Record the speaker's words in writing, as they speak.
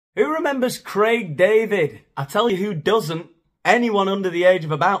Who remembers Craig David? I tell you who doesn't. Anyone under the age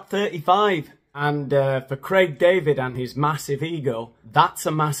of about 35. And for Craig David and his massive ego, that's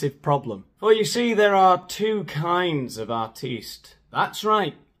a massive problem. For you see, there are two kinds of artiste. That's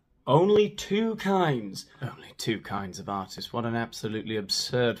right. Only two kinds. Only two kinds of artists. What an absolutely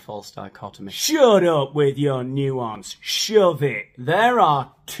absurd false dichotomy. Shut up with your nuance. Shove it. There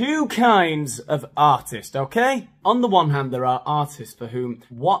are two kinds of artists, okay? On the one hand, there are artists for whom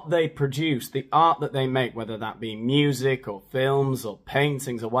what they produce, the art that they make, whether that be music or films or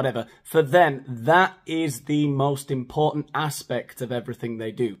paintings or whatever, for them, that is the most important aspect of everything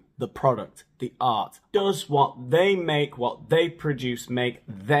they do. The product, the art. Does what they make, what they produce, make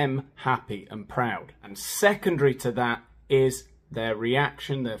them happy and proud? And secondary to that is their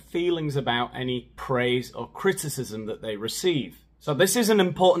reaction, their feelings about any praise or criticism that they receive. So this is an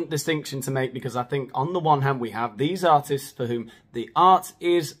important distinction to make, because I think on the one hand we have these artists for whom the art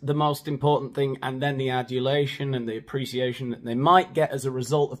is the most important thing, and then the adulation and the appreciation that they might get as a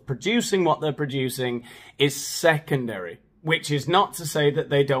result of producing what they're producing is secondary. Which is not to say that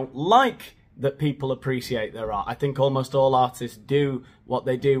they don't like that people appreciate their art. I think almost all artists do what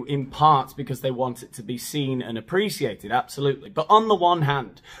they do in part because they want it to be seen and appreciated, absolutely. But on the one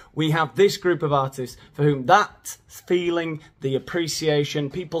hand, we have this group of artists for whom that feeling, the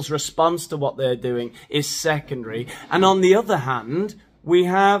appreciation, people's response to what they're doing is secondary. And on the other hand, we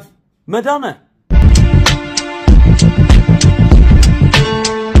have Madonna.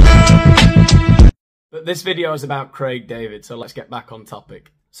 But this video is about Craig David, so let's get back on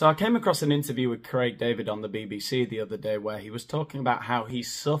topic. So I came across an interview with Craig David on the BBC the other day where he was talking about how he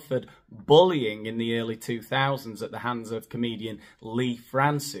suffered bullying in the early 2000s at the hands of comedian Leigh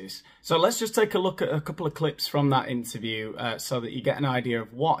Francis. So let's just take a look at a couple of clips from that interview so that you get an idea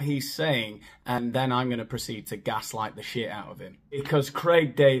of what he's saying, and then I'm going to proceed to gaslight the shit out of him. Because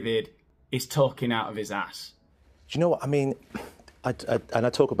Craig David is talking out of his ass. Do you know what I mean? And I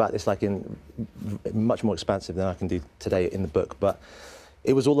talk about this like in much more expansive than I can do today in the book, but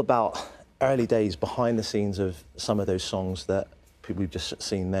it was all about early days behind the scenes of some of those songs that people have just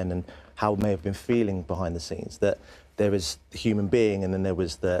seen then, and how it may have been feeling behind the scenes, that there was the human being and then there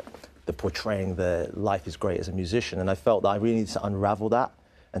was the portraying the life is great as a musician. And I felt that I really needed to unravel that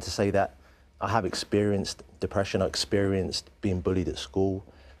and to say that I have experienced depression, I experienced being bullied at school,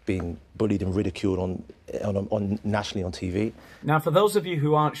 being bullied and ridiculed on nationally on TV. Now, for those of you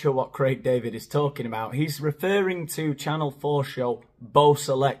who aren't sure what Craig David is talking about, he's referring to Channel 4 show Bo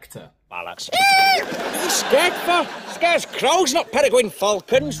Selecta. Bollocks. He's scared for? Scares crows, not peregrine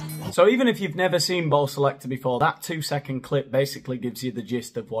falcons. So even if you've never seen Bo Selecta before, that 2-second clip basically gives you the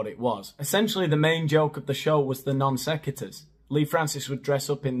gist of what it was. Essentially, the main joke of the show was the non sequiturs. Leigh Francis would dress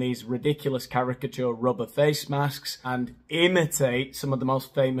up in these ridiculous caricature rubber face masks and imitate some of the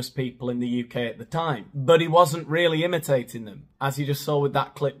most famous people in the UK at the time. But he wasn't really imitating them, as you just saw with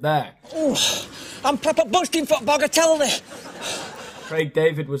that clip there. Oh, I'm proper busting for Bogatella. Craig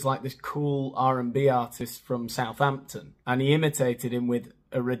David was like this cool R&B artist from Southampton, and he imitated him with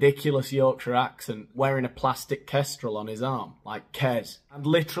a ridiculous Yorkshire accent, wearing a plastic kestrel on his arm, like Kes. And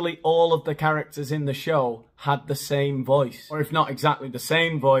literally all of the characters in the show had the same voice. Or if not exactly the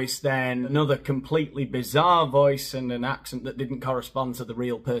same voice, then another completely bizarre voice and an accent that didn't correspond to the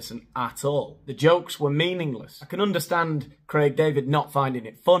real person at all. The jokes were meaningless. I can understand Craig David not finding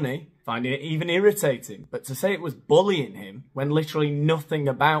it funny, finding it even irritating, but to say it was bullying him when literally nothing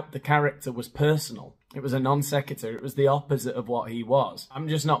about the character was personal, it was a non sequitur, it was the opposite of what he was, I'm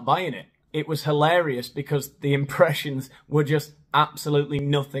just not buying it. It was hilarious because the impressions were just absolutely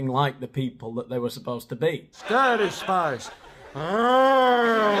nothing like the people that they were supposed to be. Dirty spies.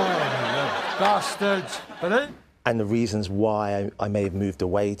 Bastards. And the reasons why I may have moved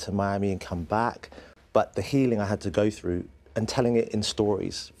away to Miami and come back, but the healing I had to go through and telling it in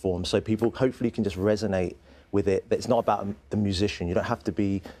stories form so people hopefully can just resonate with it. That it's not about the musician. You don't have to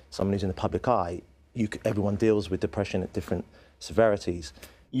be someone who's in the public eye. Everyone deals with depression at different severities.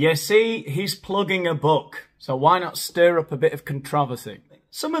 You see, he's plugging a book, so why not stir up a bit of controversy?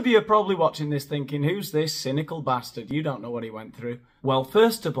 Some of you are probably watching this thinking, who's this cynical bastard? You don't know what he went through. Well,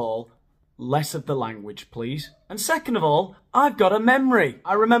 first of all, less of the language, please. And second of all, I've got a memory.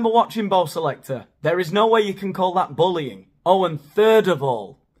 I remember watching Bo Selecta. There is no way you can call that bullying. Oh, and third of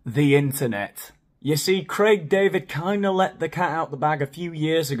all, the internet. You see, Craig David kinda let the cat out the bag a few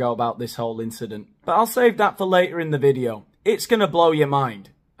years ago about this whole incident. But I'll save that for later in the video. It's gonna blow your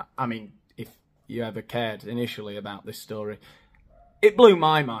mind. I mean, if you ever cared initially about this story. It blew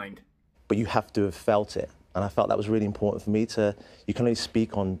my mind. But you have to have felt it. And I felt that was really important for me to... You can only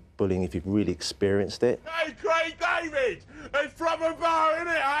speak on bullying if you've really experienced it. Hey, Craig David! It's from a bar,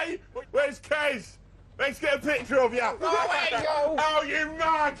 innit, eh? Let's get a picture of you. Oh, where you go? Oh, you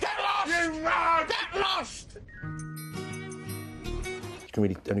mug! Get lost! You mug! Get lost! You can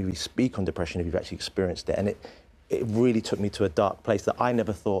really only really speak on depression if you've actually experienced it. And it really took me to a dark place that I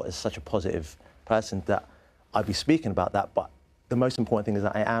never thought, as such a positive person, that I'd be speaking about that. But the most important thing is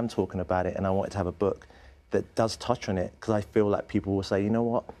that I am talking about it, and I wanted to have a book that does touch on it, because I feel like people will say, you know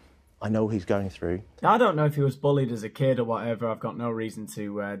what, I know what he's going through. I don't know if he was bullied as a kid or whatever. I've got no reason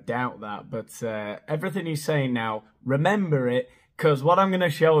to doubt that. But everything he's saying now, remember it, because what I'm going to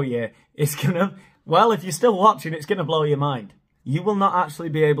show you is going to, well, if you're still watching, it's going to blow your mind. You will not actually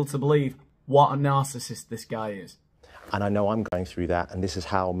be able to believe what a narcissist this guy is. And I know I'm going through that, and this is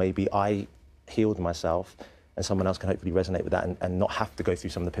how maybe I healed myself, and someone else can hopefully resonate with that and not have to go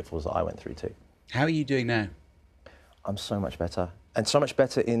through some of the pitfalls that I went through too. How are you doing now? I'm so much better. And so much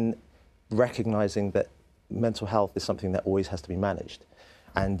better in recognising that mental health is something that always has to be managed.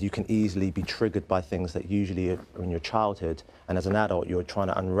 And you can easily be triggered by things that usually are in your childhood, and as an adult you're trying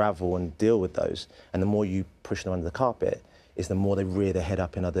to unravel and deal with those. And the more you push them under the carpet, is the more they rear their head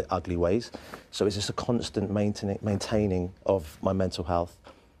up in other ugly ways. So it's just a constant maintaining of my mental health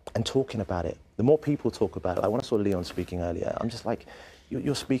and talking about it. The more people talk about it, like when I saw Leon speaking earlier, I'm just like,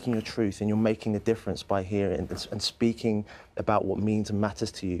 you're speaking your truth, and you're making a difference by hearing and speaking about what means and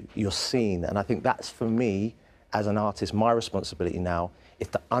matters to you. You're seen, and I think that's, for me, as an artist, my responsibility now is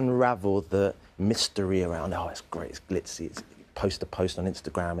to unravel the mystery around, oh, it's great, it's glitzy, it's post to post on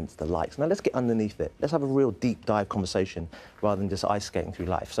Instagram and it's the likes. Now let's get underneath it. Let's have a real deep dive conversation rather than just ice skating through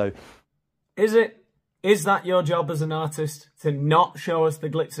life. So, Is that your job as an artist? To not show us the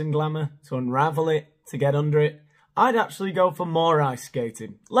glitz and glamour? To unravel it? To get under it? I'd actually go for more ice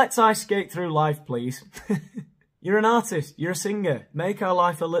skating. Let's ice skate through life, please. You're an artist, you're a singer. Make our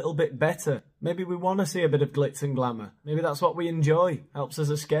life a little bit better. Maybe we want to see a bit of glitz and glamour. Maybe that's what we enjoy. Helps us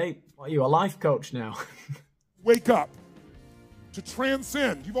escape. What, are you, a life coach now? Wake up. To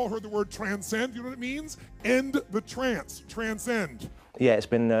transcend. You've all heard the word transcend. You know what it means? End the trance. Transcend. yeah, it's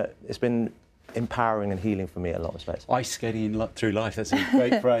been empowering and healing for me in a lot of respects. Ice skating through life, that's a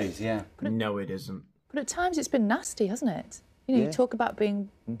great phrase, yeah. No, it isn't. But at times it's been nasty, hasn't it? You know, Yeah. you talk about being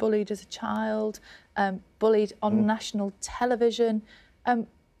bullied as a child, bullied on national television.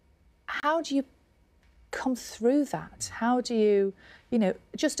 How do you come through that? How do you, you know,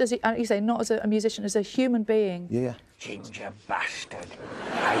 just as you say, not as a musician, as a human being? Yeah. Ginger bastard.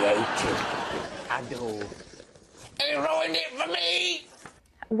 I hate him. I do. He ruined it for me!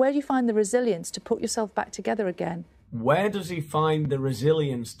 Where do you find the resilience to put yourself back together again? Where does he find the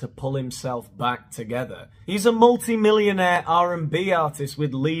resilience to pull himself back together? He's a multi-millionaire R&B artist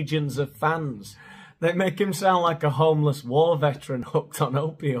with legions of fans. They make him sound like a homeless war veteran hooked on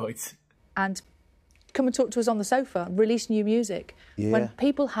opioids. And come and talk to us on the sofa, release new music, when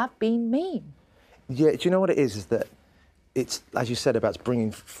people have been mean. Yeah, do you know what it is that it's, as you said, about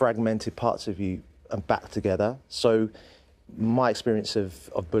bringing fragmented parts of you back together. So my experience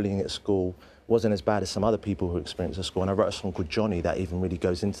of bullying at school wasn't as bad as some other people who experienced at school, and I wrote a song called Johnny that even really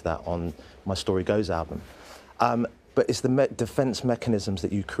goes into that on my Story Goes album. But it's the defense mechanisms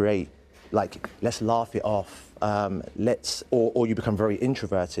that you create, like let's laugh it off, or you become very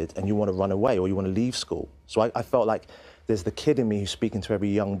introverted and you want to run away or you want to leave school. So I felt like there's the kid in me who's speaking to every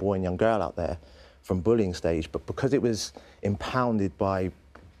young boy and young girl out there from bullying stage, but because it was impounded by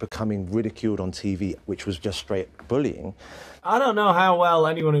becoming ridiculed on TV, which was just straight bullying. I don't know how well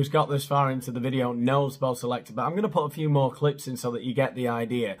anyone who's got this far into the video knows Bo Selecta, but I'm going to put a few more clips in so that you get the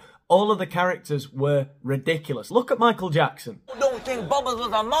idea. All of the characters were ridiculous. Look at Michael Jackson. Don't think Bubbles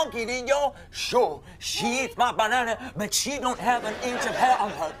was a monkey, did y'all? Sure, she eats my banana, but she don't have an inch of hair on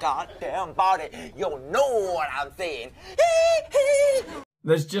her goddamn body. You know what I'm saying.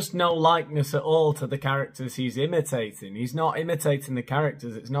 There's just no likeness at all to the characters he's imitating. He's not imitating the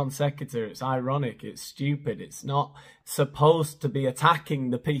characters. It's non sequitur, it's ironic, it's stupid. It's not supposed to be attacking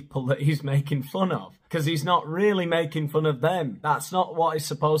the people that he's making fun of, because he's not really making fun of them. That's not what is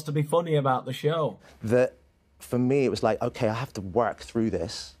supposed to be funny about the show. That, for me, it was like, okay, I have to work through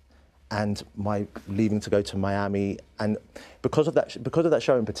this, and my leaving to go to Miami, and because of that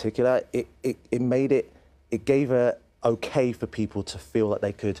show in particular, it gave a okay for people to feel that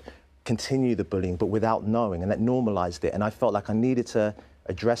they could continue the bullying, but without knowing, and that normalized it. And I felt like I needed to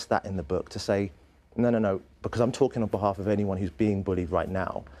address that in the book, to say, no, because I'm talking on behalf of anyone who's being bullied right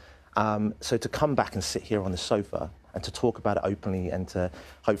now. So to come back and sit here on the sofa and to talk about it openly, and to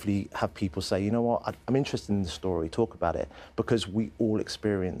hopefully have people say, you know what, I'm interested in the story, talk about it, because we all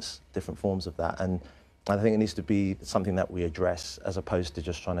experience different forms of that. And I think it needs to be something that we address, as opposed to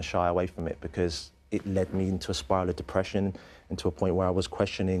just trying to shy away from it, because it led me into a spiral of depression, into a point where I was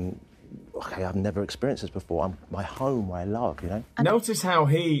questioning okay, I've never experienced this before. My home, where I love, you know? Notice how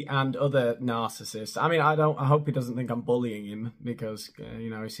he and other narcissists, I mean, I hope he doesn't think I'm bullying him because, you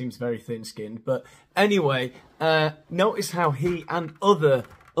know, he seems very thin-skinned. But anyway, notice how he and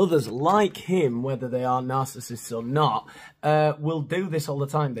others like him, whether they are narcissists or not, will do this all the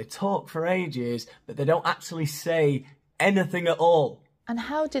time. They talk for ages, but they don't actually say anything at all. And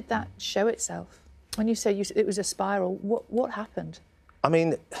how did that show itself? When you say it was a spiral, what happened? I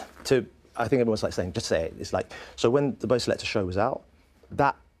mean, I think everyone's like saying, just say it. It's like, so when the Bo Selecta show was out,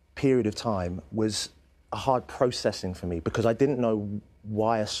 that period of time was a hard processing for me because I didn't know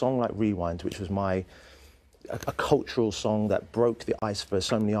why a song like Rewind, which was a cultural song that broke the ice for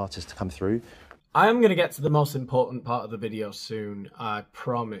so many artists to come through. I am going to get to the most important part of the video soon, I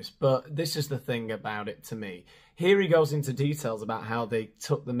promise. But this is the thing about it to me. Here he goes into details about how they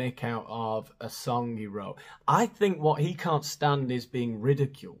took the mick out of a song he wrote. I think what he can't stand is being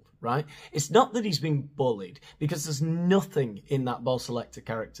ridiculed, right? It's not that he's being bullied, because there's nothing in that Bo Selecta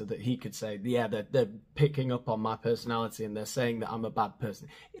character that he could say, yeah, they're picking up on my personality and they're saying that I'm a bad person.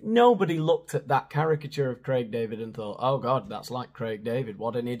 Nobody looked at that caricature of Craig David and thought, oh God, that's like Craig David,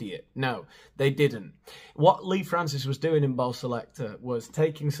 what an idiot. No, they didn't. What Leigh Francis was doing in Bo Selecta was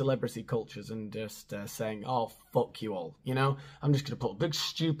taking celebrity cultures and just saying, oh, fuck you all, you know? I'm just going to put a big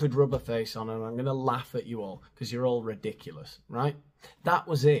stupid rubber face on and I'm going to laugh at you all because you're all ridiculous, right? That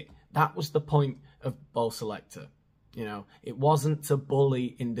was it. That was the point of Bo Selecta. You know, it wasn't to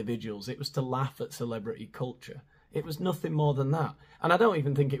bully individuals. It was to laugh at celebrity culture. It was nothing more than that. And I don't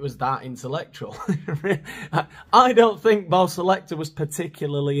even think it was that intellectual. I don't think Bo Selecta was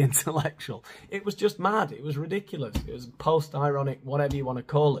particularly intellectual. It was just mad. It was ridiculous. It was post-ironic, whatever you want to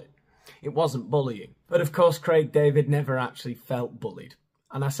call it. It wasn't bullying. But of course, Craig David never actually felt bullied.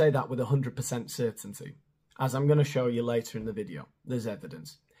 And I say that with 100% certainty. As I'm going to show you later in the video, there's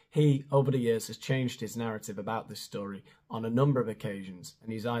evidence. He, over the years, has changed his narrative about this story on a number of occasions, and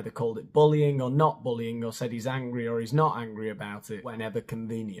he's either called it bullying or not bullying, or said he's angry or he's not angry about it whenever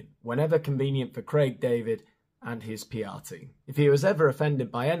convenient. Whenever convenient for Craig David and his PR team. If he was ever offended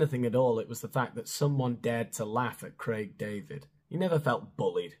by anything at all, it was the fact that someone dared to laugh at Craig David. He never felt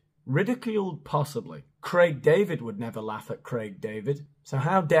bullied. Ridiculed, possibly. Craig David would never laugh at Craig David, so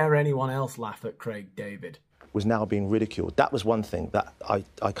how dare anyone else laugh at Craig David? Was now being ridiculed. That was one thing that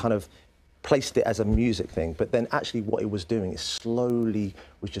I kind of placed it as a music thing, but then actually what it was doing is slowly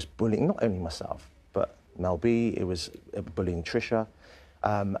was just bullying, not only myself, but Mel B, it was bullying Trisha,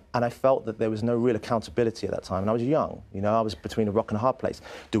 and I felt that there was no real accountability at that time, and I was young, you know, I was between a rock and a hard place.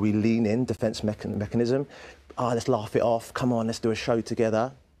 Do we lean in, defense mechanism? Let's laugh it off, come on, let's do a show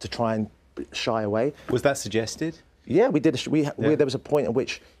together to try and shy away. Was that suggested? Yeah, we did. There was a point at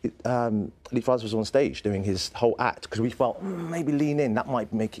which Leigh Francis was on stage doing his whole act because we felt maybe lean in, that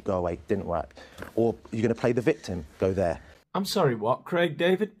might make it go away. Didn't work. Or you're going to play the victim, go there. I'm sorry, what? Craig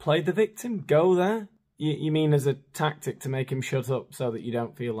David? Play the victim? Go there? You mean as a tactic to make him shut up so that you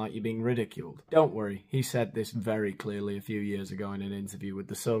don't feel like you're being ridiculed? Don't worry, he said this very clearly a few years ago in an interview with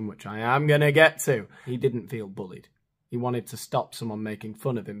The Sun, which I am going to get to. He didn't feel bullied. He wanted to stop someone making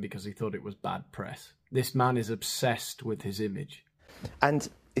fun of him because he thought it was bad press. This man is obsessed with his image. And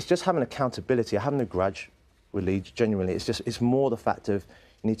it's just having accountability. I have no grudge with Leigh, genuinely. It's more the fact of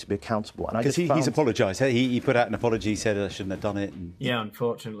you need to be accountable. Because he's apologised. He put out an apology, said I shouldn't have done it. And... Yeah,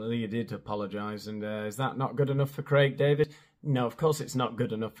 unfortunately, he did apologise. And is that not good enough for Craig David? No, of course it's not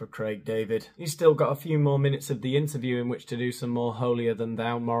good enough for Craig David. He's still got a few more minutes of the interview in which to do some more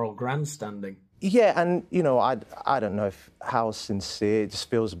holier-than-thou moral grandstanding. Yeah, and, you know, I don't know how sincere, it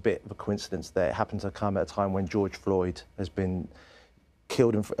just feels a bit of a coincidence that it happened to come at a time when George Floyd has been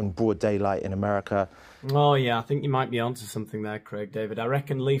killed in broad daylight in America. Oh, yeah, I think you might be onto something there, Craig David. I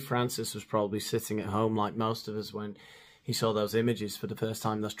reckon Leigh Francis was probably sitting at home like most of us when he saw those images for the first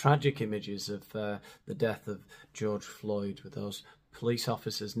time, those tragic images of the death of George Floyd with those police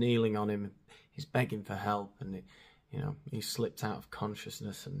officers kneeling on him. He's begging for help and, he slipped out of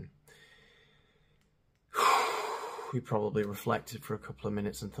consciousness and... He probably reflected for a couple of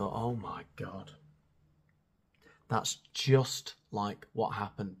minutes and thought, oh my God, that's just like what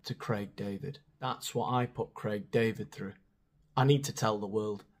happened to Craig David. That's what I put Craig David through. I need to tell the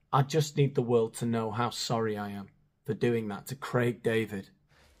world. I just need the world to know how sorry I am for doing that to Craig David.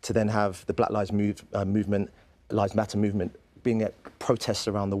 To then have the Black Lives Matter movement being at protests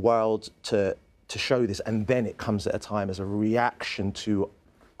around the world to show this, and then it comes at a time as a reaction to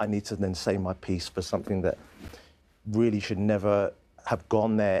I need to then say my piece for something that really should never have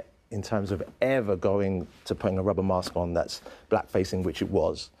gone there in terms of ever going to putting a rubber mask on that's black-facing, which it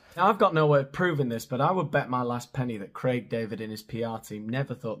was. Now, I've got no way of proving this, but I would bet my last penny that Craig David and his PR team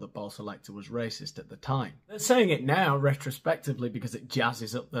never thought that Bo Selecta was racist at the time. They're saying it now, retrospectively, because it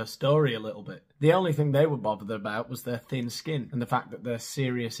jazzes up their story a little bit. The only thing they were bothered about was their thin skin and the fact that their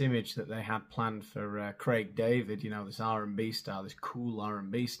serious image that they had planned for Craig David, you know, this R&B star, this cool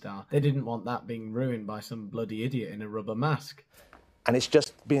R&B star, they didn't want that being ruined by some bloody idiot in a rubber mask. And it's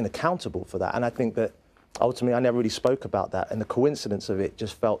just being accountable for that, and I think that ultimately, I never really spoke about that, and the coincidence of it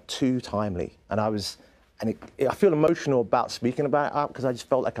just felt too timely. And I feel emotional about speaking about it because I just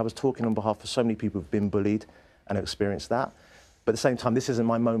felt like I was talking on behalf of so many people who've been bullied and have experienced that. But at the same time, this isn't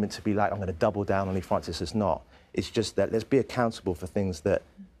my moment to be like, I'm going to double down on Leigh Francis. It's not. It's just that let's be accountable for things that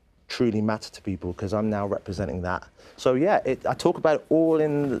truly matter to people, because I'm now representing that. So yeah, I talk about it all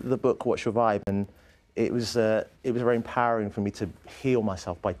in the book, What's Your Vibe, and it was very empowering for me to heal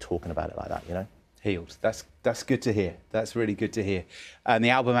myself by talking about it like that, you know? Healed. That's good to hear. That's really good to hear. And the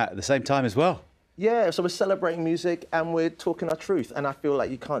album out at the same time as well. Yeah, so we're celebrating music and we're talking our truth, and I feel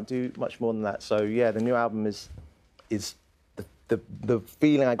like you can't do much more than that. So yeah, the new album is the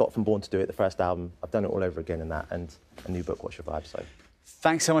feeling I got from Born to Do It, the first album. I've done it all over again in that, and a new book, What's Your Vibe. So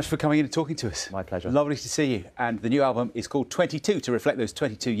thanks so much for coming in and talking to us. My pleasure. Lovely to see you. And the new album is called 22 to reflect those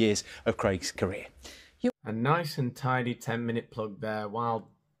 22 years of Craig's career. A nice and tidy 10-minute plug there while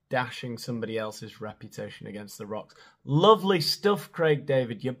dashing somebody else's reputation against the rocks. Lovely stuff, Craig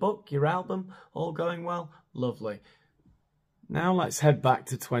David. Your book, your album, all going well? Lovely. Now let's head back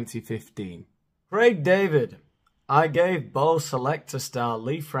to 2015. Craig David. I gave Bo Selecta star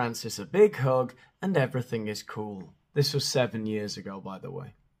Leigh Francis a big hug and everything is cool. This was 7 years ago, by the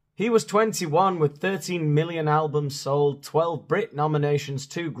way. He was 21 with 13 million albums sold, 12 Brit nominations,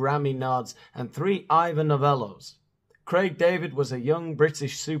 2 Grammy nods, and 3 Ivor Novellos. Craig David was a young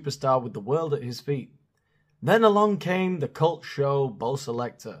British superstar with the world at his feet. Then along came the cult show Bo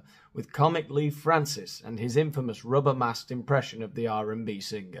Selecta, with comic Leigh Francis and his infamous rubber-masked impression of the R&B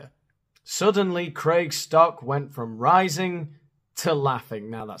singer. Suddenly, Craig's stock went from rising to laughing.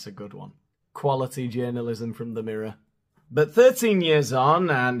 Now that's a good one. Quality journalism from the Mirror. But 13 years on,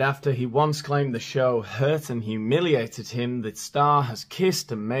 and after he once claimed the show hurt and humiliated him, the star has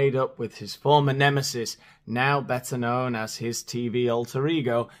kissed and made up with his former nemesis, now better known as his TV alter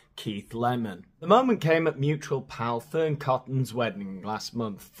ego, Keith Lemon. The moment came at mutual pal Fern Cotton's wedding last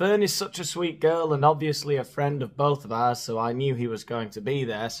month. Fern is such a sweet girl and obviously a friend of both of ours, so I knew he was going to be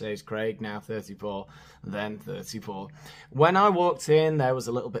there, says Craig, now 34, then 34. When I walked in, there was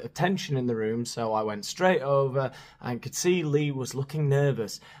a little bit of tension in the room, so I went straight over and could see Leigh was looking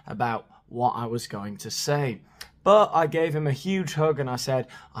nervous about what I was going to say. But I gave him a huge hug and I said,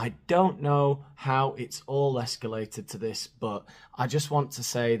 I don't know how it's all escalated to this, but I just want to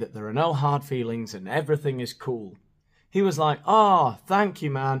say that there are no hard feelings and everything is cool. He was like, oh, thank you,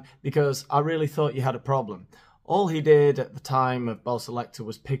 man, because I really thought you had a problem. All he did at the time of Bo Selecta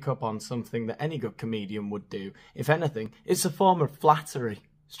was pick up on something that any good comedian would do. If anything, it's a form of flattery.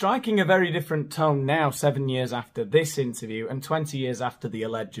 Striking a very different tone now, 7 years after this interview and 20 years after the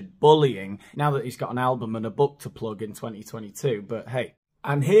alleged bullying, now that he's got an album and a book to plug in 2022, but hey.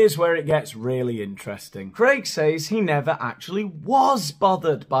 And here's where it gets really interesting. Craig says he never actually was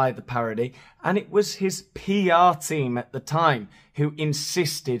bothered by the parody, and it was his PR team at the time who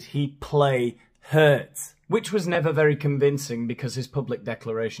insisted he play hurt. Which was never very convincing because his public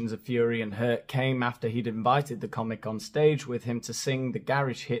declarations of fury and hurt came after he'd invited the comic on stage with him to sing the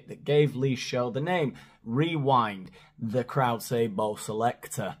garage hit that gave Leigh's show the name, Rewind. The crowd say Bo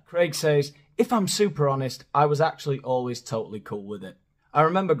Selecta. Craig says, if I'm super honest, I was actually always totally cool with it. I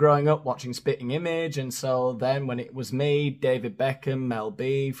remember growing up watching Spitting Image, and so then when it was me, David Beckham, Mel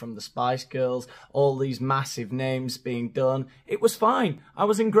B from the Spice Girls, all these massive names being done, it was fine. I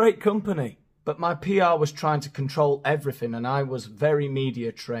was in great company. But my PR was trying to control everything, and I was very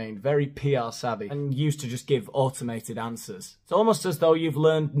media trained, very PR savvy, and used to just give automated answers. It's almost as though you've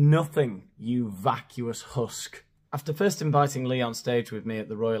learned nothing, you vacuous husk. After first inviting Leigh on stage with me at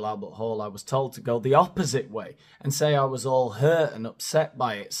the Royal Albert Hall, I was told to go the opposite way and say I was all hurt and upset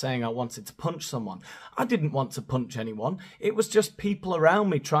by it, saying I wanted to punch someone. I didn't want to punch anyone. It was just people around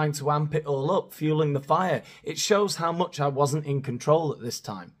me trying to amp it all up, fueling the fire. It shows how much I wasn't in control at this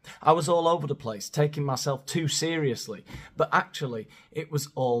time. I was all over the place, taking myself too seriously. But actually, it was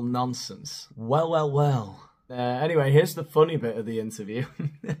all nonsense. Well. Anyway, here's the funny bit of the interview.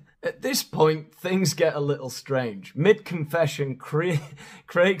 At this point, things get a little strange. Mid-confession,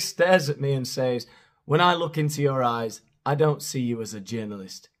 Craig stares at me and says, when I look into your eyes, I don't see you as a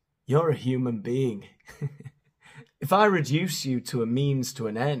journalist. You're a human being. If I reduce you to a means to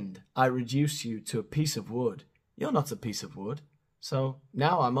an end, I reduce you to a piece of wood. You're not a piece of wood. So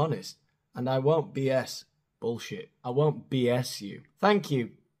now I'm honest, and I won't BS bullshit. I won't BS you. Thank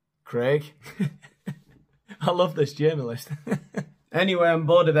you, Craig. I love this journalist. Anyway, I'm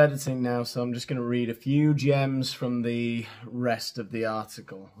bored of editing now, so I'm just going to read a few gems from the rest of the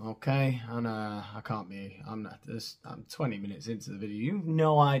article, okay? And I can't be... I'm 20 minutes into the video. You've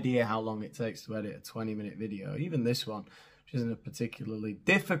no idea how long it takes to edit a 20-minute video. Even this one, which isn't a particularly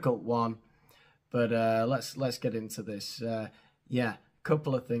difficult one. But let's get into this. Yeah,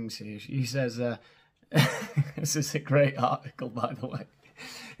 couple of things here. He says... this is a great article, by the way.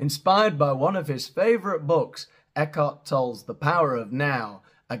 Inspired by one of his favourite books, Eckhart Tolle's The Power of Now,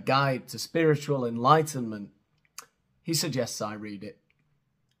 A Guide to Spiritual Enlightenment, he suggests I read it.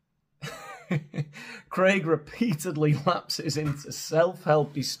 Craig repeatedly lapses into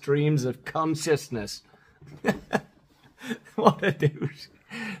self-helpy streams of consciousness. What a douche.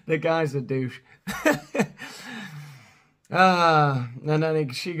 The guy's a douche. And then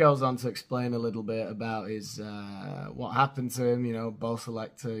she goes on to explain a little bit about his what happened to him. You know, Bo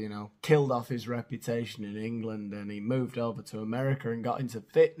Selecta, you know, killed off his reputation in England, and he moved over to America and got into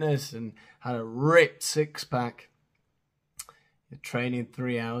fitness and had a ripped six-pack, training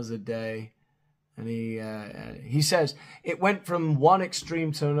 3 hours a day. And he says it went from one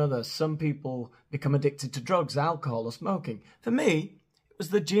extreme to another. Some people become addicted to drugs, alcohol, or smoking. For me, it was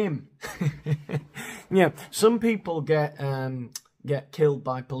the gym. Yeah, some people get killed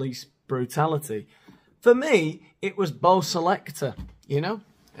by police brutality. For me, it was Bo Selecta, you know?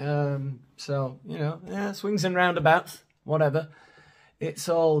 So, you know, yeah, swings and roundabouts, whatever. It's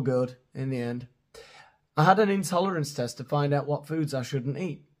all good in the end. I had an intolerance test to find out what foods I shouldn't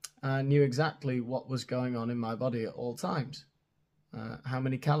eat. I knew exactly what was going on in my body at all times. How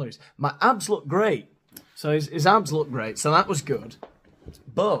many calories. My abs look great. So his abs look great, so that was good.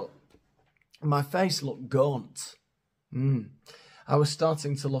 But my face looked gaunt. I was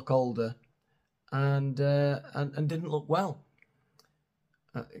starting to look older and didn't look well.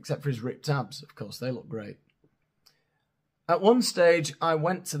 Except for his ripped abs, of course. They look great. At one stage, I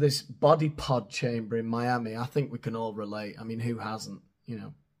went to this body pod chamber in Miami. I think we can all relate. I mean, who hasn't, you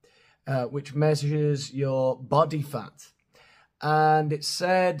know? Which measures your body fat. And it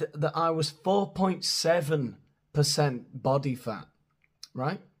said that I was 4.7% body fat,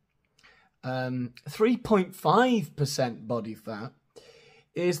 right? 3.5% body fat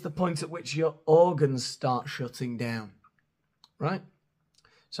is the point at which your organs start shutting down, right?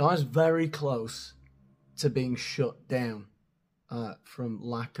 So I was very close to being shut down from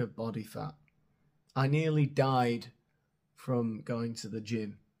lack of body fat. I nearly died from going to the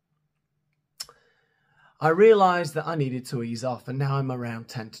gym. I realised that I needed to ease off, and now I'm around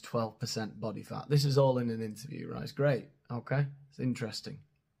 10 to 12% body fat. This is all in an interview, right? It's great, okay? It's interesting.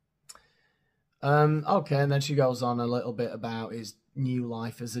 Okay, and then she goes on a little bit about his new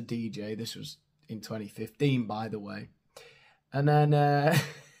life as a DJ. This was in 2015, by the way. And then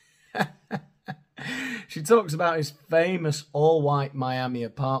she talks about his famous all-white Miami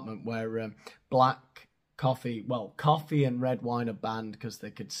apartment where black coffee, well, coffee and red wine are banned because they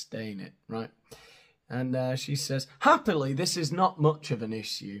could stain it, right? And she says, happily, this is not much of an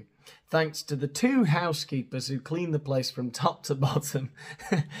issue, thanks to the 2 housekeepers who clean the place from top to bottom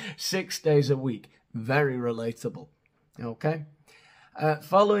 6 days a week. Very relatable. Okay?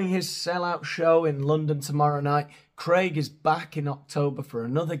 Following his sellout show in London tomorrow night, Craig is back in October for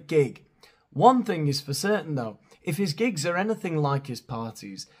another gig. One thing is for certain, though. If his gigs are anything like his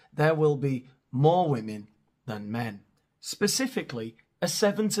parties, there will be more women than men. Specifically, a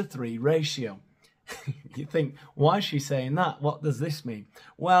 7-to-3 ratio. You think, why is she saying that? What does this mean?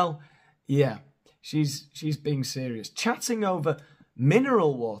 Well, yeah, she's being serious. Chatting over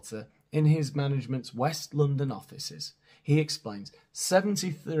mineral water in his management's West London offices. He explains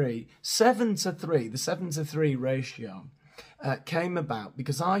 7-to-3, the 7-to-3 ratio came about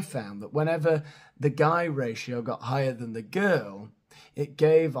because I found that whenever the guy ratio got higher than the girl, it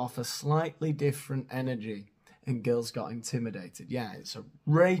gave off a slightly different energy and girls got intimidated. Yeah, it's a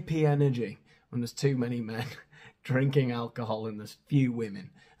rapey energy when there's too many men drinking alcohol and there's few women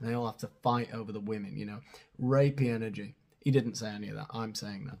and they all have to fight over the women, you know. Rapey energy. He didn't say any of that. I'm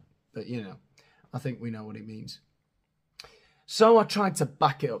saying that. But, you know, I think we know what he means. So I tried to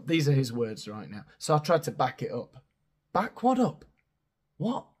back it up. These are his words right now. So I tried to back it up. Back what up?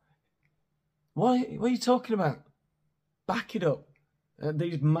 What? What are you talking about? Back it up.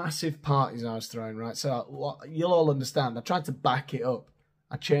 These massive parties I was throwing, right? So you'll all understand. I tried to back it up.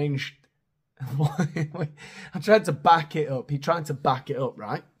 I changed. I tried to back it up. He tried to back it up,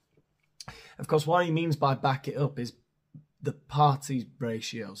 right? Of course, what he means by back it up is the party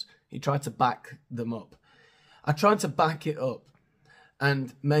ratios. He tried to back them up. I tried to back it up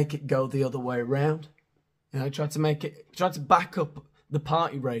and make it go the other way around. You know, he tried to back up the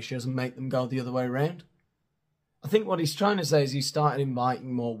party ratios and make them go the other way around. I think what he's trying to say is he started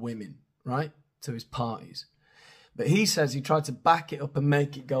inviting more women, right, to his parties. But he says he tried to back it up and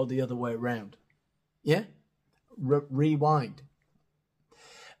make it go the other way around. Yeah? Rewind.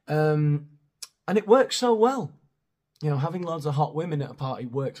 And it works so well. You know, having loads of hot women at a party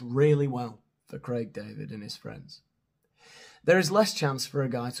works really well for Craig David and his friends. There is less chance for a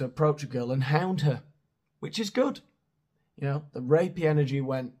guy to approach a girl and hound her, which is good. You know, the rapey energy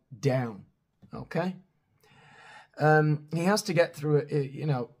went down. Okay? He has to get through it, you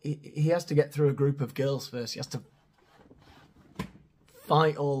know, he has to get through a group of girls first. He has to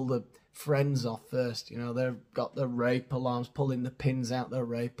fight all the friends off first. You know, they've got their rape alarms, pulling the pins out their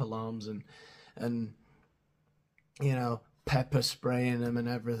rape alarms and you know, pepper spraying them and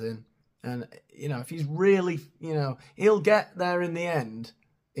everything. And, you know, if he's really, you know, he'll get there in the end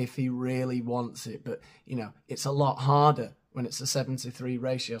if he really wants it. But, you know, it's a lot harder when it's a 7-3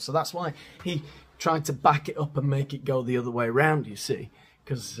 ratio. So that's why he tried to back it up and make it go the other way around, you see.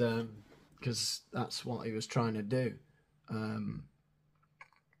 Because that's what he was trying to do. You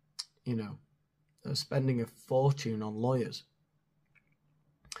know, spending a fortune on lawyers.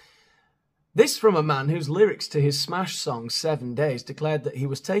 This from a man whose lyrics to his smash song 7 Days declared that he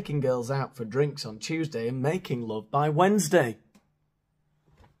was taking girls out for drinks on Tuesday and making love by Wednesday.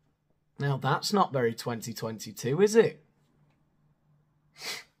 Now that's not very 2022, is it?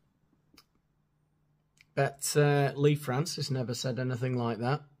 Bet Leigh Francis never said anything like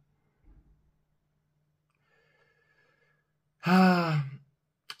that.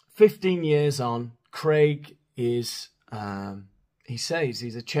 15 years on, Craig is, he says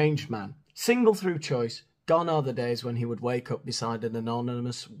he's a changed man. Single through choice, gone are the days when he would wake up beside an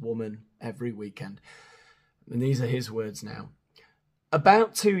anonymous woman every weekend. And these are his words now.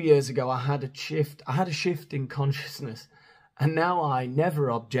 About 2 years ago, I had a shift in consciousness. And now I never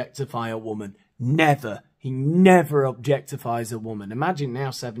objectify a woman. Never. He never objectifies a woman. Imagine now,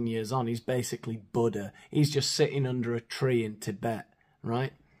 7 years on, he's basically Buddha. He's just sitting under a tree in Tibet,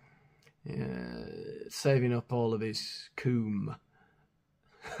 right? Saving up all of his coom.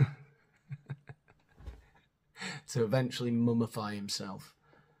 To eventually mummify himself.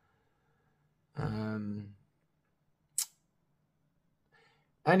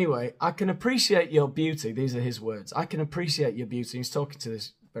 Anyway, I can appreciate your beauty. These are his words. I can appreciate your beauty. He's talking to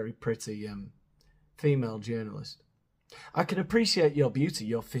this very pretty female journalist. I can appreciate your beauty,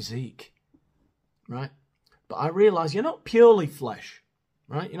 your physique. Right? But I realise you're not purely flesh.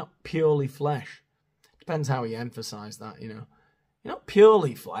 Right? You're not purely flesh. Depends how you emphasise that, you know. You're not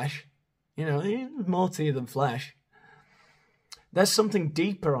purely flesh. You know, there's more to you than flesh. There's something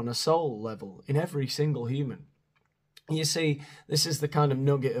deeper on a soul level in every single human. You see, this is the kind of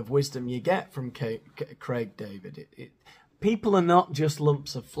nugget of wisdom you get from Craig David. People are not just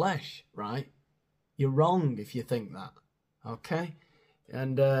lumps of flesh, right? You're wrong if you think that, okay?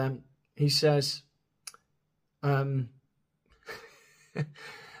 And he says that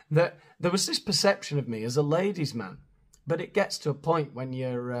there was this perception of me as a ladies' man. But it gets to a point when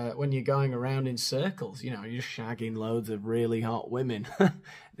you're going around in circles, you know, you're just shagging loads of really hot women.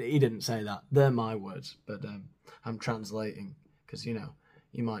 He didn't say that. They're my words, but I'm translating because, you know,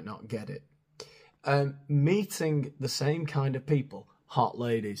 you might not get it. Meeting the same kind of people, hot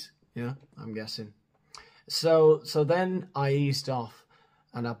ladies, you know, I'm guessing. So then I eased off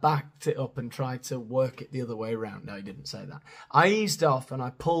and I backed it up and tried to work it the other way around. No, he didn't say that. I eased off and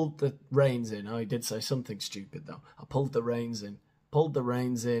I pulled the reins in. Oh, he did say something stupid, though. I pulled the reins in.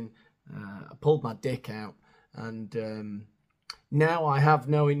 I pulled my dick out. And now I have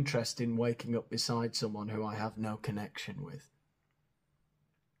no interest in waking up beside someone who I have no connection with.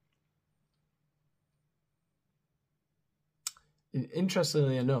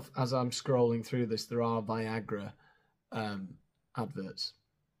 Interestingly enough, as I'm scrolling through this, there are Viagra adverts.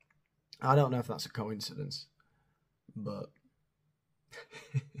 I don't know if that's a coincidence, but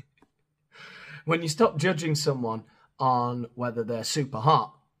when you stop judging someone on whether they're super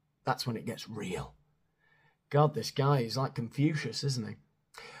hot, that's when it gets real. God, this guy is like Confucius, isn't he?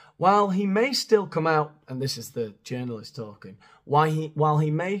 While he may still come out, and this is the journalist talking, while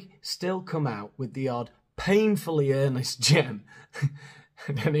he may still come out with the odd painfully earnest gem,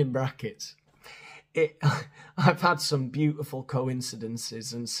 and in brackets, I've had some beautiful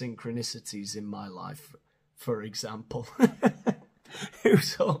coincidences and synchronicities in my life, for example. Who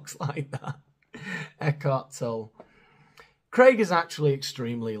talks like that? Eckhart Tolle. Craig is actually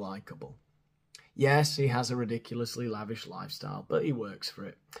extremely likeable. Yes, he has a ridiculously lavish lifestyle, but he works for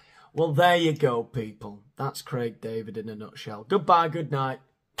it. Well, there you go, people. That's Craig David in a nutshell. Goodbye, good night.